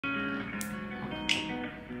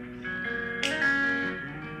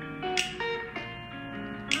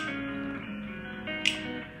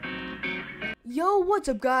Yo, what's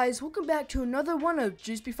up guys? Welcome back to another one of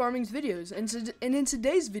GSP Farming's videos, and in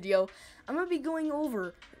today's video, I'm going to be going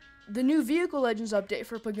over the new Vehicle Legends update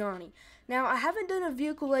for Pagani. Now, I haven't done a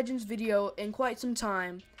Vehicle Legends video in quite some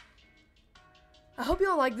time. I hope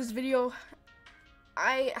y'all like this video.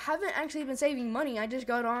 I haven't actually been saving money. I just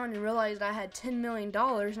got on and realized I had $10 million,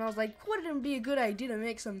 and I was like, wouldn't it be a good idea to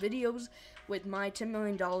make some videos with my $10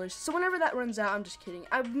 million? So whenever that runs out, I'm just kidding.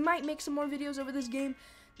 I might make some more videos over this game.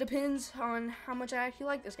 Depends on how much I actually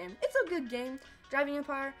like this game. It's a good game. Driving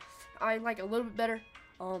Empire, I like a little bit better.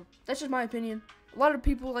 That's just my opinion. A lot of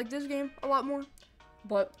people like this game a lot more,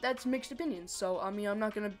 but that's mixed opinions. So I mean, I'm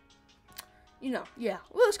not gonna, yeah.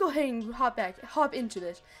 Well, let's go ahead and hop into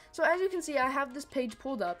this. So as you can see, I have this page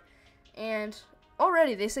pulled up, and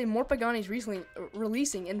already they say more Paganis recently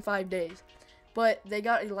releasing in 5 days, but they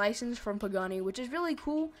got a license from Pagani, which is really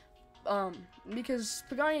cool. Because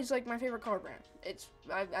Pagani is like my favorite car brand.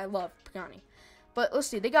 I love Pagani. But let's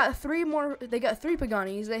see, they got three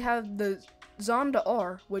Paganis. They have the Zonda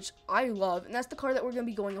R, which I love, and that's the car that we're gonna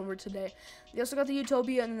be going over today. They also got the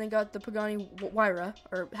Utopia, and then they got the Pagani Huayra,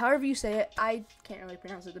 or however you say it. I can't really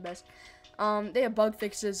pronounce it the best. They have bug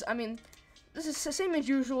fixes. I mean, this is the same as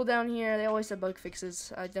usual down here. They always have bug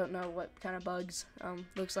fixes. I don't know what kind of bugs.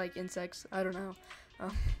 Looks like insects. I don't know.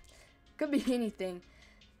 Could be anything.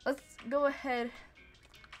 Let's go ahead.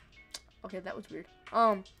 Okay, that was weird.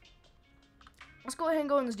 Let's go ahead and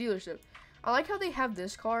go in this dealership. I like how they have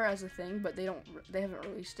this car as a thing, but they haven't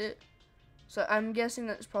released it. So I'm guessing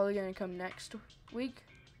that's probably gonna come next week.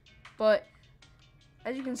 But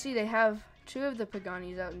as you can see, they have two of the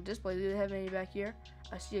Paganis out in display. Do they have any back here?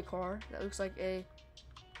 I see a car that looks like a,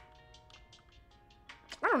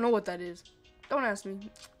 I don't know what that is. Don't ask me.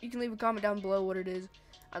 You can leave a comment down below what it is.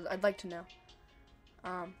 I'd like to know.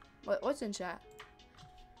 What's in chat?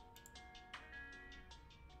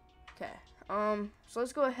 Okay. So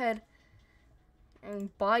let's go ahead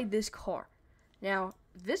and buy this car. Now,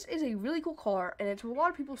 this is a really cool car, and it's a lot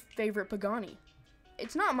of people's favorite Pagani.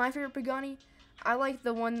 It's not my favorite Pagani. I like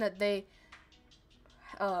the one that they,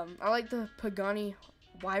 I like the Pagani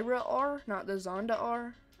Huayra R, not the Zonda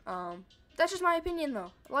R. That's just my opinion,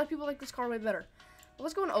 though. A lot of people like this car way better. But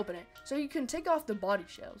let's go and open it. So you can take off the body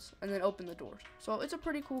shells and then open the doors. So it's a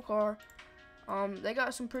pretty cool car. They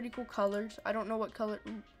got some pretty cool colors. I don't know what color.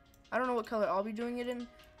 I don't know what color I'll be doing it in.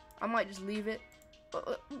 I might just leave it.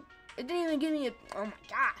 It didn't even give me a. Oh my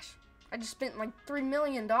gosh! I just spent like $3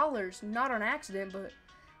 million, not on accident, but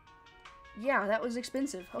yeah, that was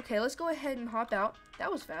expensive. Okay, let's go ahead and hop out. That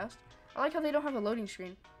was fast. I like how they don't have a loading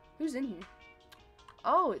screen. Who's in here?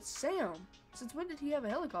 Oh, it's Sam. Since when did he have a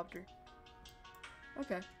helicopter?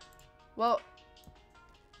 Okay. Well,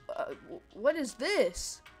 what is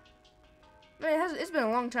this? Man, it's been a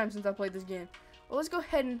long time since I played this game. Well, let's go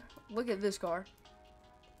ahead and look at this car.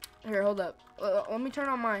 Here, hold up. Let me turn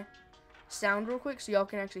on my sound real quick so y'all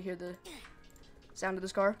can actually hear the sound of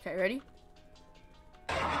this car. Okay, ready?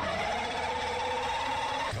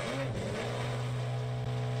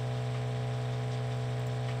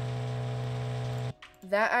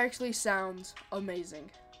 That actually sounds amazing.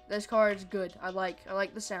 This car is good. I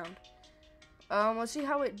like the sound. Let's see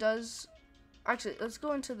how it does. Actually, let's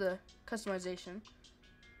go into the customization.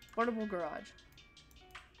 Portable garage.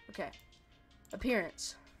 Okay.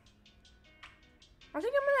 Appearance. I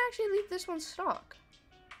think I'm gonna actually leave this one stock.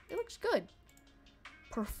 It looks good.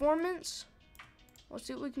 Performance. Let's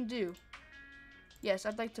see what we can do. Yes,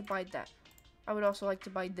 I'd like to buy that. I would also like to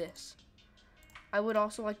buy this. I would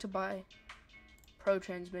also like to buy Pro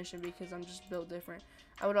transmission because I'm just built different.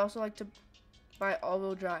 I would also like to buy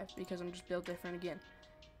all-wheel drive because I'm just built different again.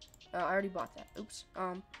 I already bought that. Oops.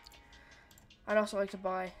 I'd also like to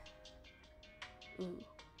buy. Ooh.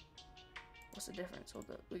 What's the difference?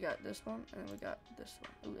 Hold up. We got this one and we got this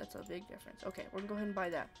one. Ooh, that's a big difference. Okay, we're gonna go ahead and buy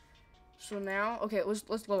that. So now, okay,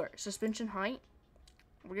 let's lower it. Suspension height.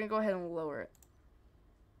 We're gonna go ahead and lower it.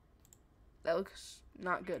 That looks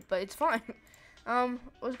not good, but it's fine.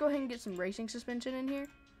 Let's go ahead and get some racing suspension in here.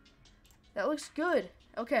 That looks good.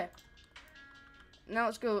 Okay. Now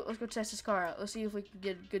let's go test this car out. Let's see if we can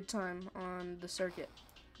get a good time on the circuit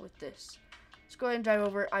with this. Let's go ahead and drive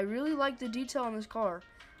over. I really like the detail on this car.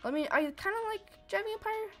 I kind of like Driving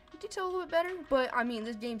Empire detail a little bit better, but I mean,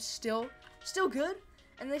 this game's still good,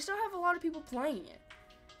 and they still have a lot of people playing it.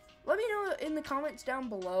 Let me know in the comments down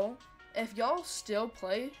below if y'all still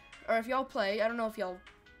play, or if y'all play. I don't know if y'all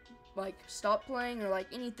like stop playing or like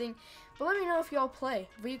anything, but let me know if y'all play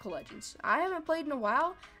Vehicle Legends. I haven't played in a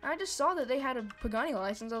while, and I just saw that they had a Pagani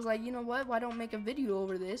license. I was like, you know what, why don't make a video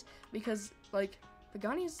over this, because like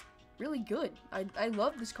Pagani's really good. I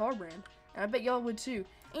love this car brand, and I bet y'all would too.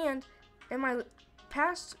 And in my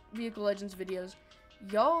past Vehicle Legends videos,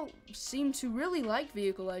 y'all seem to really like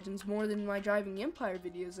Vehicle Legends more than my Driving Empire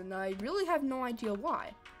videos, and I really have no idea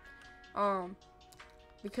why.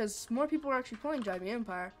 Because more people are actually playing Driving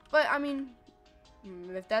Empire. But I mean,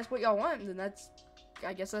 if that's what y'all want, then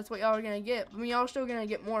I guess that's what y'all are gonna get. I mean, y'all are still gonna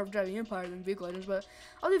get more of Driving Empire than Vehicle Legends, but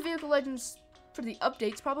I'll do Vehicle Legends for the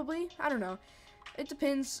updates probably. I don't know. It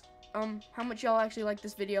depends how much y'all actually like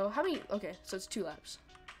this video. Okay, so it's 2 laps.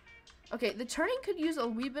 Okay, the turning could use a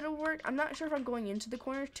wee bit of work. I'm not sure if I'm going into the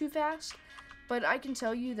corners too fast, but I can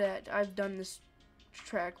tell you that I've done this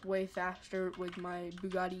track way faster with my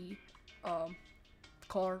Bugatti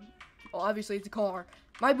car. Well, obviously it's a car.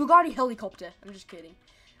 My Bugatti helicopter. I'm just kidding.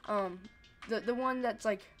 The one that's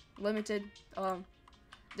like limited,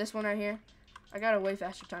 this one right here, I got a way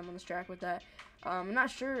faster time on this track with that. I'm not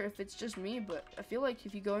sure if it's just me, but I feel like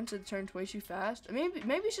if you go into the turns way too fast, maybe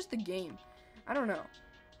it's just the game. I don't know.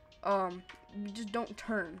 You just don't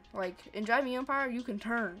turn. Like in Driving Empire, you can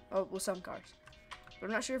turn. Oh, well, some cars, but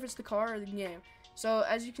I'm not sure if it's the car or the game. So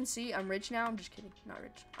as you can see, I'm rich now. I'm just kidding, not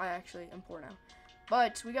rich. I actually am poor now.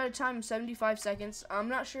 But we got a time of 75 seconds. I'm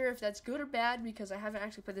not sure if that's good or bad because I haven't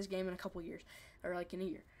actually played this game in a couple years, or like in a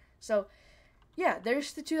year. So yeah,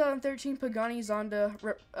 there's the 2013 Pagani Zonda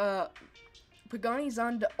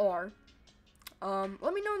R.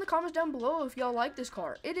 Let me know in the comments down below if y'all like this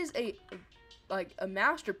car. It is a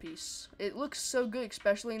masterpiece. It looks so good,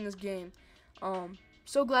 especially in this game.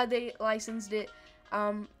 So glad they licensed it.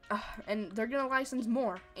 And they're gonna license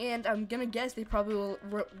more. And I'm gonna guess they probably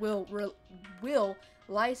will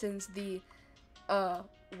license the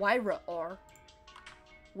Wyra R,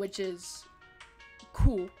 which is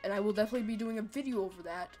cool. And I will definitely be doing a video over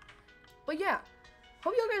that. But yeah,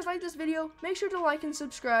 hope you guys like this video. Make sure to like and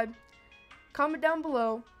subscribe. Comment down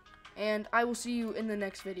below, and I will see you in the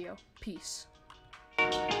next video. Peace.